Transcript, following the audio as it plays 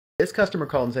This customer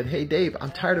called and said, "Hey Dave,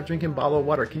 I'm tired of drinking bottled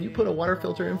water. Can you put a water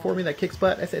filter in for me that kicks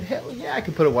butt?" I said, "Hell yeah, I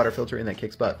can put a water filter in that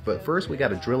kicks butt. But first we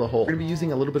gotta drill a hole." We're gonna be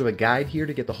using a little bit of a guide here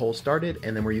to get the hole started,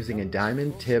 and then we're using a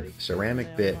diamond tip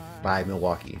ceramic bit by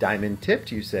Milwaukee. Diamond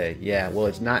tipped, you say? Yeah, well,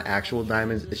 it's not actual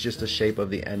diamonds, it's just the shape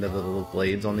of the end of the little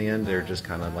blades on the end. They're just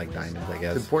kind of like diamonds, I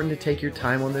guess. It's important to take your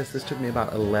time on this. This took me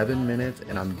about 11 minutes,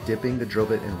 and I'm dipping the drill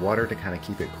bit in water to kind of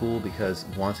keep it cool, because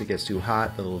once it gets too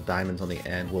hot, the little diamonds on the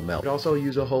end will melt. You could also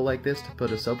use a hole like this to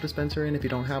put a soap dispenser in if you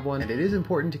don't have one. And it is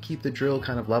important to keep the drill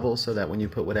kind of level so that when you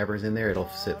put whatever's in there, it'll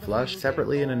sit flush.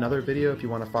 Separately in another video, if you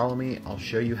want to follow me, I'll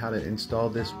show you how to install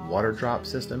this water drop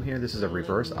system here. This is a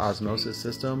reverse osmosis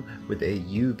system with a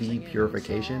UV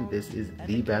purification. This is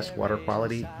the best water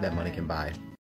quality that money can buy.